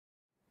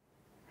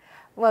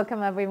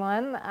Welcome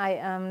everyone. I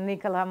am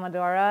Nicola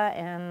Amadora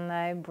and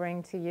I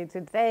bring to you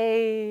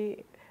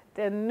today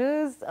the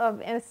news of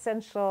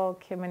essential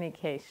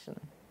communication.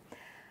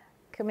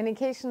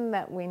 Communication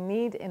that we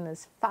need in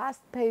this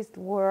fast-paced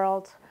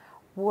world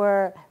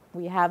where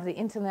we have the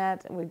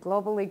internet, we're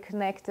globally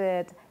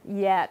connected,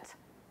 yet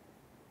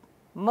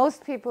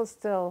most people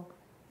still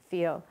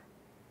feel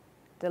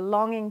the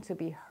longing to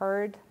be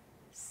heard,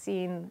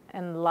 seen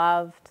and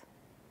loved,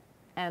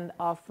 and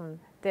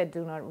often they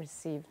do not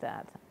receive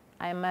that.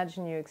 I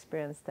imagine you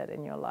experienced that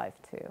in your life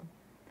too.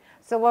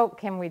 So what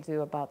can we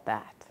do about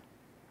that?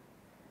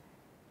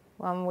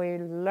 When we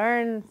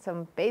learn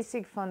some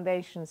basic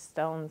foundation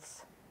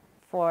stones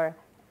for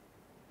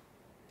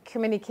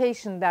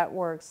communication that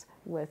works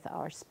with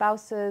our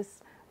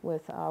spouses,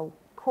 with our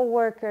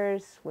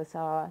co-workers, with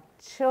our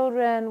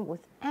children,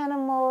 with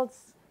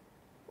animals,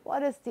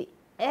 what is the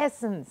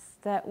essence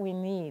that we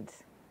need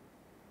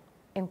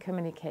in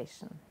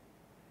communication?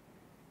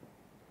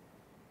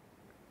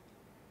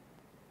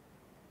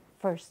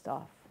 First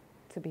off,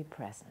 to be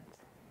present.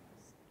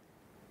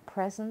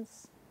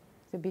 Presence,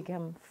 to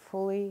become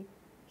fully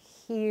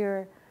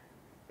here,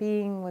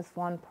 being with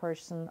one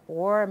person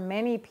or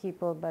many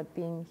people, but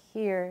being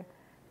here,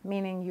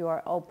 meaning you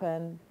are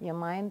open, your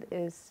mind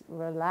is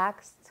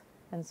relaxed,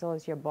 and so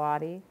is your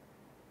body.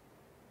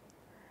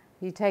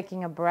 You're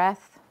taking a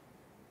breath,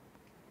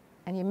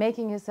 and you're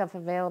making yourself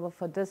available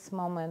for this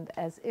moment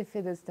as if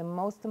it is the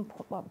most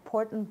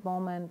important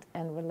moment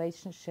and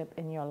relationship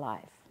in your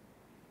life.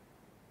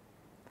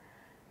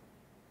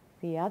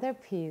 The other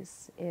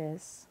piece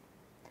is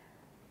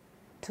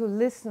to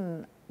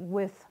listen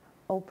with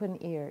open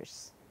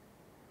ears,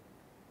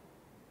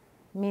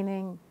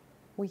 meaning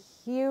we're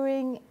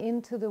hearing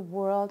into the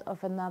world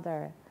of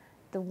another,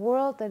 the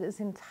world that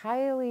is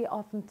entirely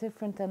often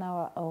different than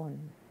our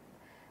own,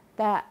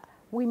 that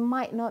we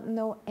might not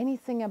know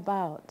anything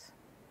about.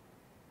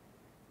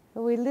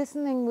 But we're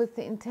listening with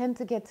the intent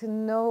to get to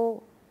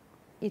know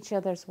each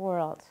other's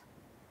world,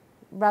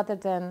 rather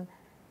than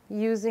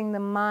using the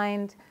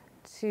mind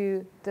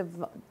to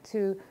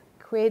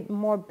create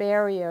more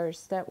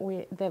barriers that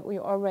we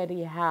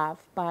already have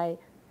by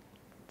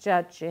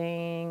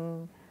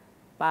judging,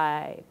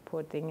 by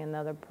putting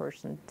another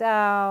person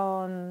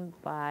down,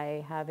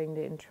 by having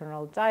the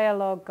internal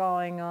dialogue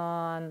going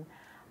on.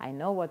 I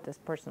know what this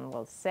person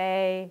will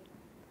say.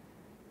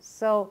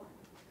 So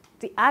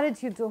the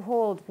attitude to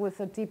hold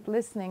with a deep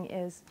listening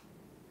is,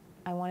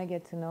 I want to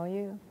get to know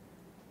you,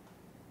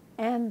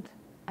 and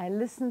I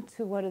listen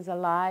to what is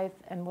alive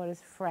and what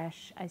is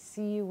fresh. I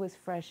see you with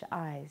fresh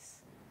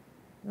eyes,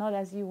 not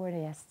as you were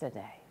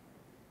yesterday.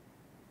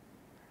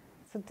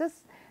 So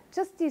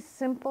just these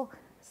simple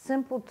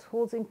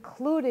tools,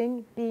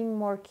 including being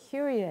more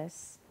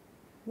curious.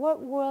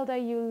 What world are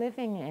you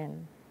living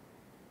in?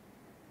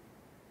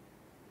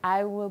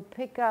 I will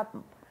pick up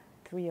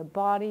through your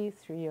body,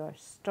 through your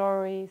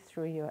story,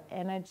 through your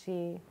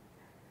energy,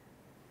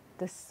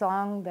 the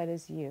song that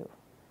is you.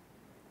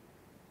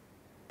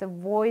 The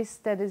voice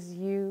that is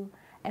you,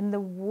 and the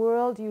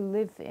world you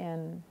live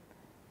in,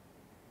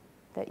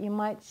 that you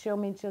might show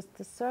me just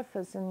the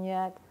surface, and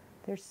yet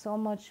there's so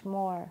much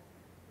more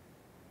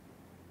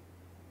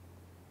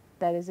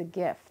that is a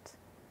gift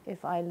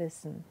if I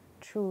listen,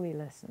 truly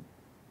listen.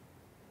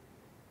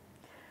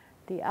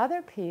 The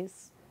other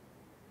piece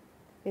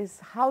is,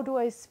 how do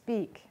I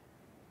speak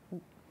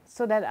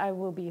so that I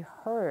will be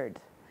heard?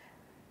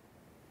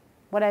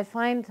 What I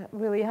find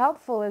really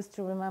helpful is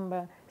to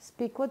remember,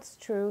 speak what's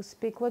true,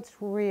 speak what's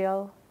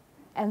real,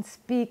 and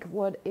speak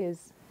what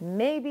is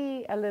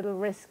maybe a little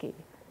risky,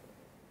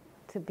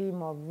 to be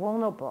more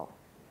vulnerable.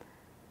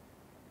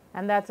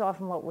 And that's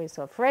often what we're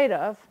so afraid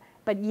of,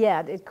 but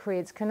yet it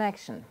creates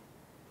connection.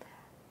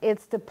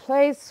 It's the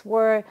place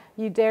where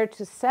you dare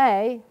to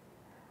say,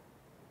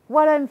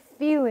 what I'm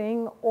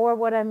feeling or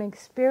what I'm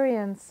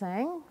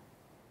experiencing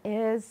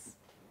is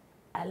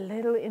a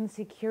little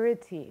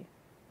insecurity.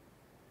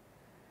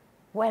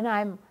 When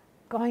I'm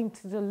going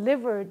to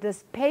deliver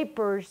these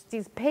papers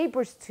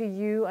to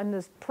you on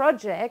this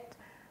project,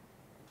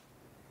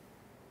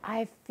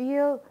 I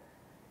feel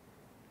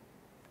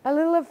a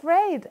little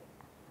afraid.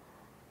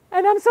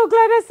 And I'm so glad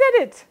I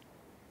said it.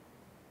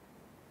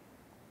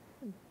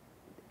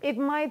 It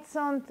might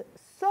sound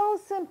so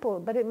simple,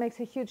 but it makes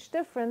a huge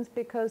difference,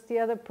 because the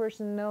other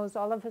person knows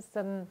all of a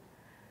sudden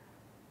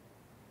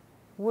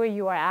where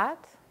you are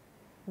at,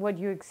 what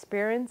you're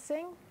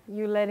experiencing.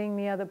 You're letting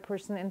the other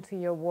person into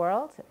your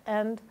world,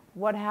 and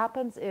what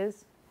happens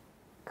is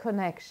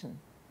connection.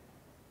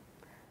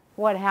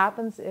 What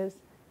happens is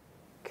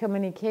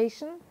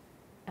communication,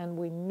 and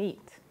we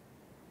meet.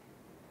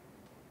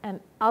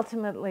 And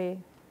ultimately,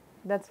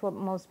 that's what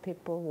most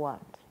people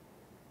want.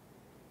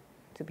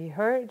 To be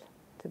heard,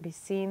 to be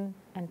seen,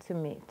 and to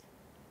meet.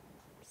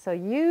 So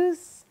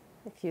use,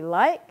 if you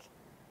like,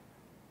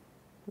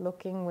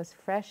 looking with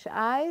fresh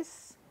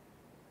eyes,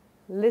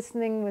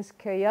 listening with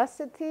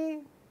curiosity,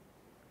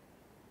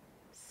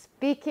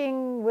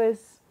 speaking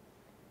with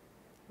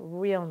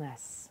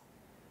realness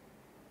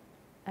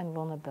and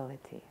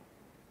vulnerability.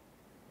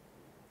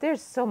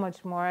 There's so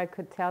much more I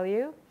could tell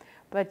you,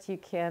 but you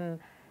can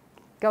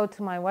go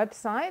to my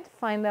website,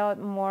 find out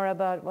more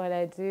about what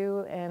I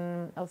do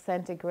in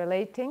authentic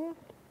relating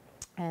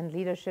and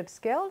leadership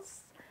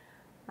skills.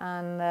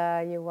 And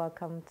you're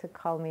welcome to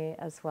call me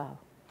as well.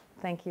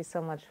 Thank you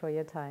so much for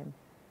your time.